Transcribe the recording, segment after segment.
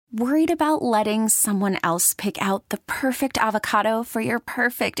Worried about letting someone else pick out the perfect avocado for your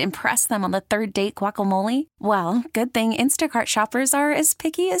perfect impress them on the third date guacamole? Well, good thing Instacart shoppers are as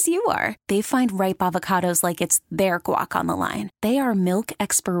picky as you are. They find ripe avocados like it's their guac on the line. They are milk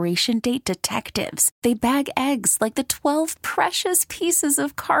expiration date detectives. They bag eggs like the 12 precious pieces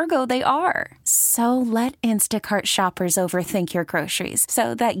of cargo they are. So let Instacart shoppers overthink your groceries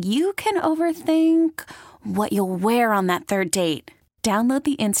so that you can overthink what you'll wear on that third date. Download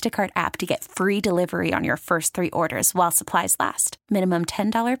the Instacart app to get free delivery on your first 3 orders while supplies last. Minimum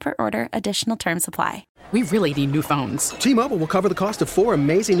 $10 per order. Additional terms apply. We really need new phones. T-Mobile will cover the cost of 4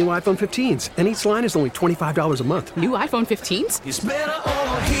 amazing new iPhone 15s, and each line is only $25 a month. New iPhone 15s? It's better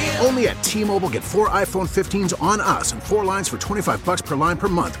over here. Only at T-Mobile, get 4 iPhone 15s on us and 4 lines for $25 per line per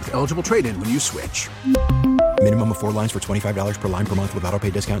month with eligible trade-in when you switch. Minimum of 4 lines for $25 per line per month with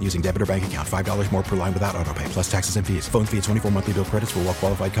autopay discount using debit or bank account. $5 more per line without autopay, plus taxes and fees. Phone fee at 24 monthly bill credits for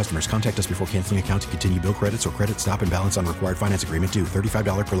well-qualified customers. Contact us before canceling account to continue bill credits or credit stop and balance on required finance agreement due.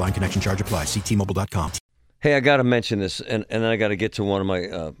 $35 per line connection charge applies. See T-Mobile.com. Hey, I got to mention this, and then I got to get to one of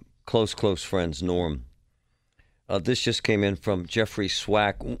my close friends, Norm. This just came in from Jeffrey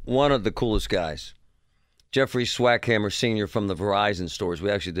Swack, one of the coolest guys. Jeffrey Swackhammer Sr. from the Verizon stores. We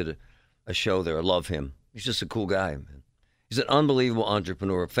actually did a show there. I love him. He's just a cool guy, man. He's an unbelievable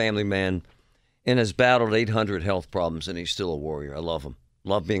entrepreneur, a family man, and has battled 800 health problems, and he's still a warrior. I love him.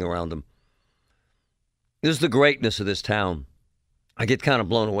 Love being around him. This is the greatness of this town. I get kind of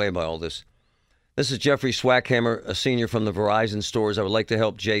blown away by all this. This is Jeffrey Swackhammer, a senior from the Verizon stores. I would like to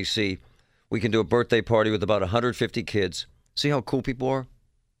help JC. We can do a birthday party with about 150 kids. See how cool people are?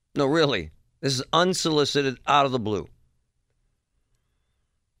 No, really. This is unsolicited, out of the blue.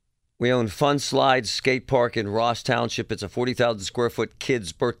 We own Fun Slides Skate Park in Ross Township. It's a 40,000 square foot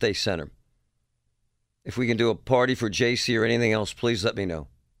kids birthday center. If we can do a party for JC or anything else, please let me know.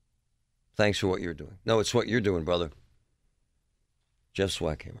 Thanks for what you're doing. No, it's what you're doing, brother. Jeff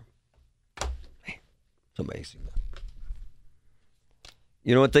Swackhammer. Man, it's amazing.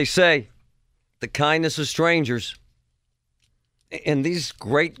 You know what they say? The kindness of strangers. And these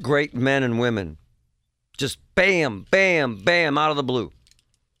great, great men and women just bam, bam, bam, out of the blue.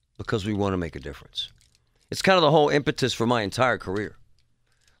 Because we want to make a difference. It's kind of the whole impetus for my entire career.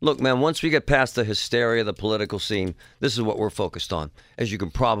 Look, man, once we get past the hysteria of the political scene, this is what we're focused on. As you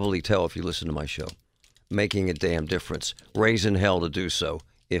can probably tell if you listen to my show. Making a damn difference. Raising hell to do so,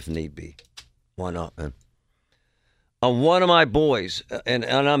 if need be. Why not, man? One of my boys, and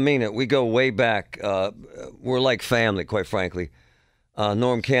I mean it, we go way back. We're like family, quite frankly.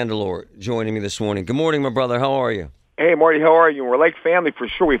 Norm Candelore joining me this morning. Good morning, my brother. How are you? Hey, Marty, how are you? We're like family for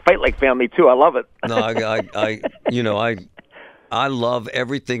sure. We fight like family, too. I love it. No, I love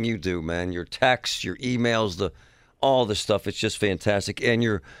everything you do, man. Your texts, your emails, all the stuff. It's just fantastic. And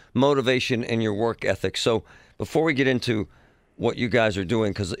your motivation and your work ethic. So before we get into what you guys are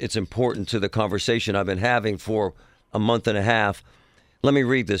doing, because it's important to the conversation I've been having for a month and a half, let me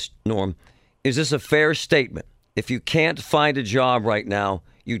read this, Norm. Is this a fair statement? If you can't find a job right now,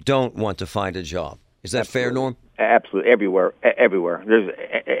 you don't want to find a job. Is that Absolutely. fair, Norm? Absolutely, everywhere. There's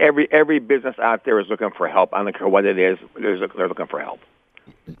every business out there is looking for help. I don't care what it is. They're looking for help.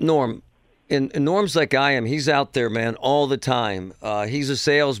 Norm, and Norm's like I am. He's out there, man, all the time. He's a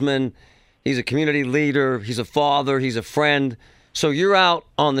salesman. He's a community leader. He's a father. He's a friend. So you're out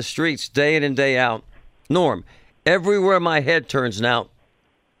on the streets day in and day out. Norm, everywhere my head turns now,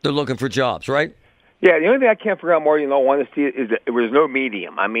 they're looking for jobs, right? Yeah, the only thing I can't figure out more, honesty, is that there's no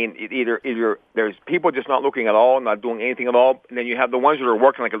medium. I mean, either there's people just not looking at all, not doing anything at all, and then you have the ones that are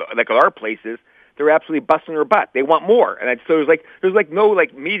working like at our places. They're absolutely busting their butt. They want more, and so there's no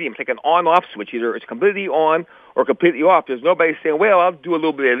medium. It's like an on-off switch. Either it's completely on or completely off. There's nobody saying, "Well, I'll do a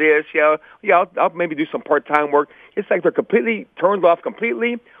little bit of this. I'll maybe do some part-time work." It's like they're completely turned off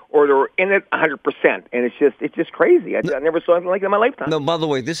completely, or they're in it 100%, and it's just crazy. I never saw anything like that in my lifetime. No, by the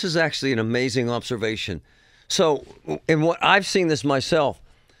way, this is actually an amazing observation. So, and what I've seen this myself.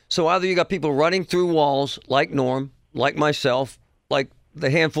 So either you got people running through walls like Norm, like myself, like the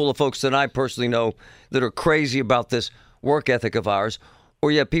handful of folks that I personally know that are crazy about this work ethic of ours,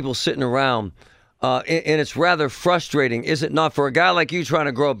 or you have people sitting around, and it's rather frustrating, is it not, for a guy like you trying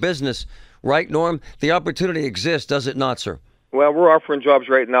to grow a business, right, Norm? The opportunity exists, does it not, sir? Well, we're offering jobs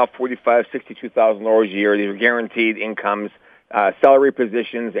right now, $45,000, $62,000 a year. These are guaranteed incomes, salary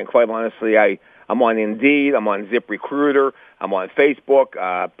positions, and quite honestly, I'm on Indeed, I'm on ZipRecruiter, I'm on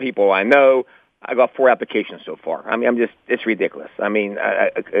Facebook, people I know. I got 4 applications so far. I mean, it's ridiculous. I mean,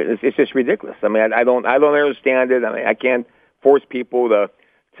 it's just ridiculous. I mean, I don't understand it. I mean, I can't force people to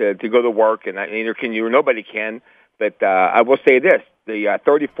go to work, and neither can you, or nobody can. But I will say this: the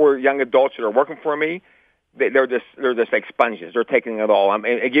 34 young adults that are working for me, they're just like sponges. They're taking it all. I'll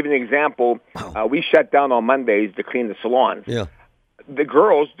give you an example. We shut down on Mondays to clean the salons. Yeah. The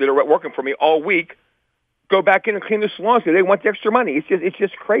girls that are working for me all week go back in and clean the salons because they want the extra money. It's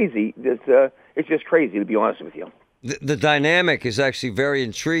just crazy. It's just crazy, to be honest with you. The dynamic is actually very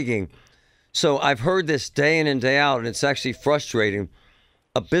intriguing. So I've heard this day in and day out, and it's actually frustrating.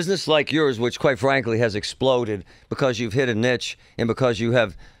 A business like yours, which quite frankly has exploded because you've hit a niche and because you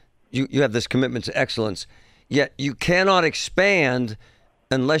have this commitment to excellence, yet you cannot expand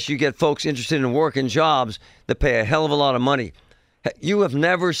unless you get folks interested in working jobs that pay a hell of a lot of money. You have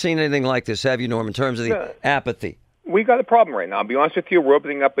never seen anything like this, have you, Norm, in terms of the apathy? We got a problem right now. I'll be honest with you. We're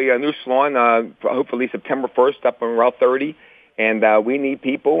opening up a new salon, hopefully September 1st, up on Route 30, and we need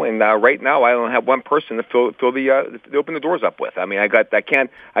people. And right now, I don't have one person to to open the doors up with. I mean, I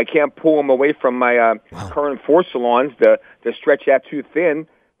can't pull them away from my current 4 salons to stretch that too thin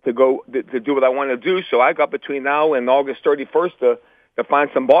to go to do what I want to do. So I got between now and August 31st to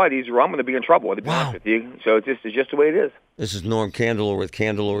find some bodies, or I'm going to be in trouble, to be honest with you. So it's just the way it is. This is Norm Candelor with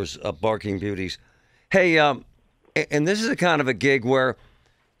Candelor's Barking Beauties. Hey, and this is a kind of a gig where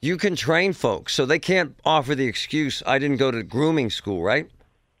you can train folks, so they can't offer the excuse, I didn't go to grooming school, right?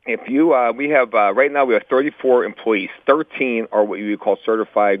 If you, we have, right now we have 34 employees. 13 are what you would call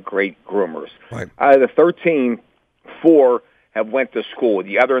certified great groomers. Right. Out of the 13, 4 have went to school.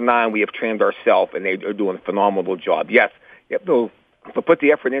 The other 9 we have trained ourselves, and they are doing a phenomenal job. Yes, you have to put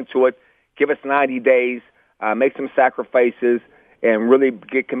the effort into it, give us 90 days, make some sacrifices, and really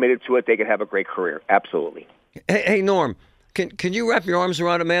get committed to it. They can have a great career. Absolutely. Hey, Norm, can you wrap your arms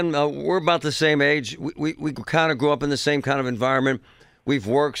around it, man? We're about the same age. We kind of grew up in the same kind of environment. We've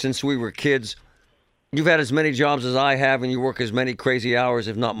worked since we were kids. You've had as many jobs as I have, and you work as many crazy hours,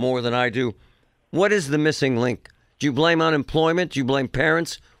 if not more, than I do. What is the missing link? Do you blame unemployment? Do you blame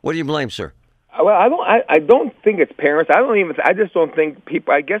parents? What do you blame, sir? Well, I don't think it's parents. I just don't think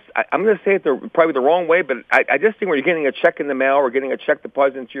people. I guess I'm going to say it probably the wrong way, but I just think when you're getting a check in the mail or getting a check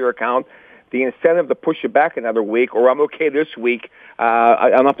deposited into your account, the incentive to push it back another week, or I'm okay this week, I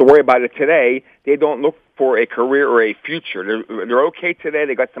don't have to worry about it today. They don't look for a career or a future. They're okay today.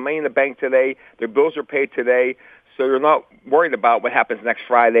 They got some money in the bank today. Their bills are paid today. So you're not worried about what happens next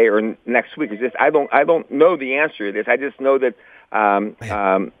Friday or next week. It's just I don't know the answer to this. I just know that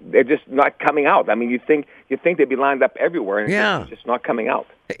they're just not coming out. I mean, you think they'd be lined up everywhere, and it's just not coming out.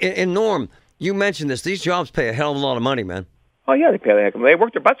 And Norm, you mentioned this. These jobs pay a hell of a lot of money, man. Oh yeah, they pay the heck. They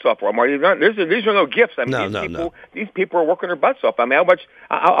work their butts off for them. These are no gifts. I mean, these people are working their butts off. I mean, how much?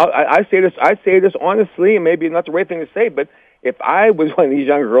 I say this honestly, and maybe not the right thing to say, but if I was one of these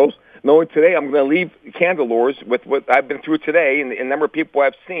young girls, knowing today I'm going to leave Candelor's with what I've been through today and the number of people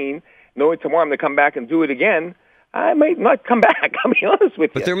I've seen, knowing tomorrow I'm going to come back and do it again, I might not come back. I'll be honest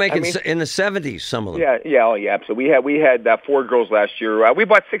with you. But they're making in the 70s, some of them. Yeah. So we had 4 girls last year. We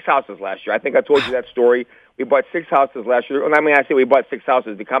bought 6 houses last year. I think I told you that story. We bought 6 houses last year. And I mean, I say we bought 6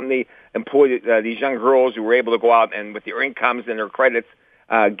 houses. The company employed these young girls who were able to go out and with their incomes and their credits,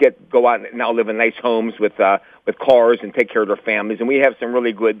 go out and now live in nice homes with cars and take care of their families. And we have some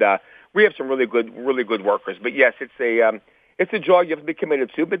really good really good workers. But yes, it's a job you have to be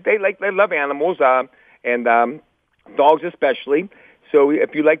committed to. But they love animals and dogs especially. So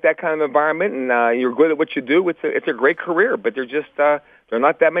if you like that kind of environment and you're good at what you do, it's a great career. But there are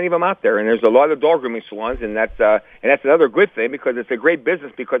not that many of them out there, and there's a lot of dog grooming salons, and that's another good thing because it's a great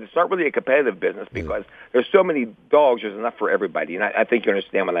business because it's not really a competitive business because there's so many dogs, there's enough for everybody, and I think you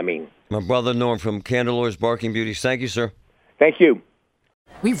understand what I mean. My brother Norm from Candelor's Barking Beauties. Thank you, sir. Thank you.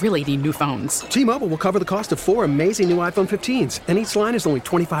 We really need new phones. T-Mobile will cover the cost of 4 amazing new iPhone 15s, and each line is only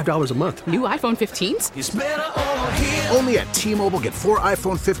 $25 a month. New iPhone 15s? It's better over here. Only at T-Mobile, get 4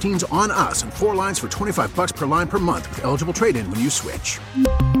 iPhone 15s on us and 4 lines for $25 per line per month with eligible trade-in when you switch.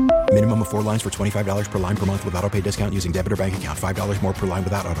 Minimum of 4 lines for $25 per line per month with auto-pay discount using debit or bank account. $5 more per line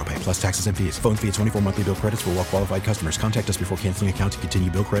without auto-pay, plus taxes and fees. Phone fee at 24 monthly bill credits for well-qualified customers. Contact us before canceling account to continue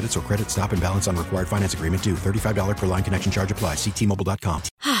bill credits or credit stop and balance on required finance agreement due. $35 per line connection charge applies. See T-Mobile.com.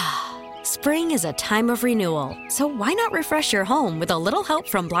 Spring is a time of renewal, so why not refresh your home with a little help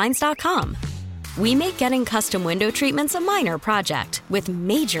from Blinds.com? We make getting custom window treatments a minor project with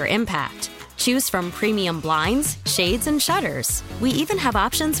major impact. Choose from premium blinds, shades, and shutters. We even have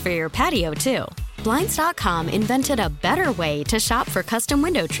options for your patio, too. Blinds.com invented a better way to shop for custom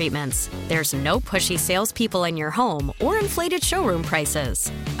window treatments. There's no pushy salespeople in your home or inflated showroom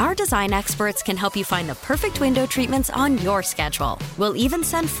prices. Our design experts can help you find the perfect window treatments on your schedule. We'll even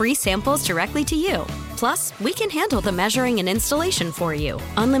send free samples directly to you. Plus, we can handle the measuring and installation for you.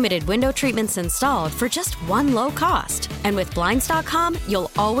 Unlimited window treatments installed for just one low cost. And with Blinds.com,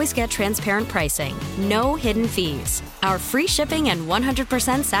 you'll always get transparent pricing. No hidden fees. Our free shipping and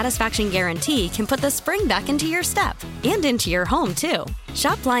 100% satisfaction guarantee can put the spring back into your step and into your home, too.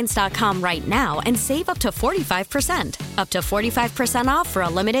 Shop Blinds.com right now and save up to 45%. Up to 45% off for a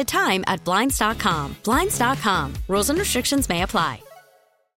limited time at Blinds.com. Blinds.com. Rules and restrictions may apply.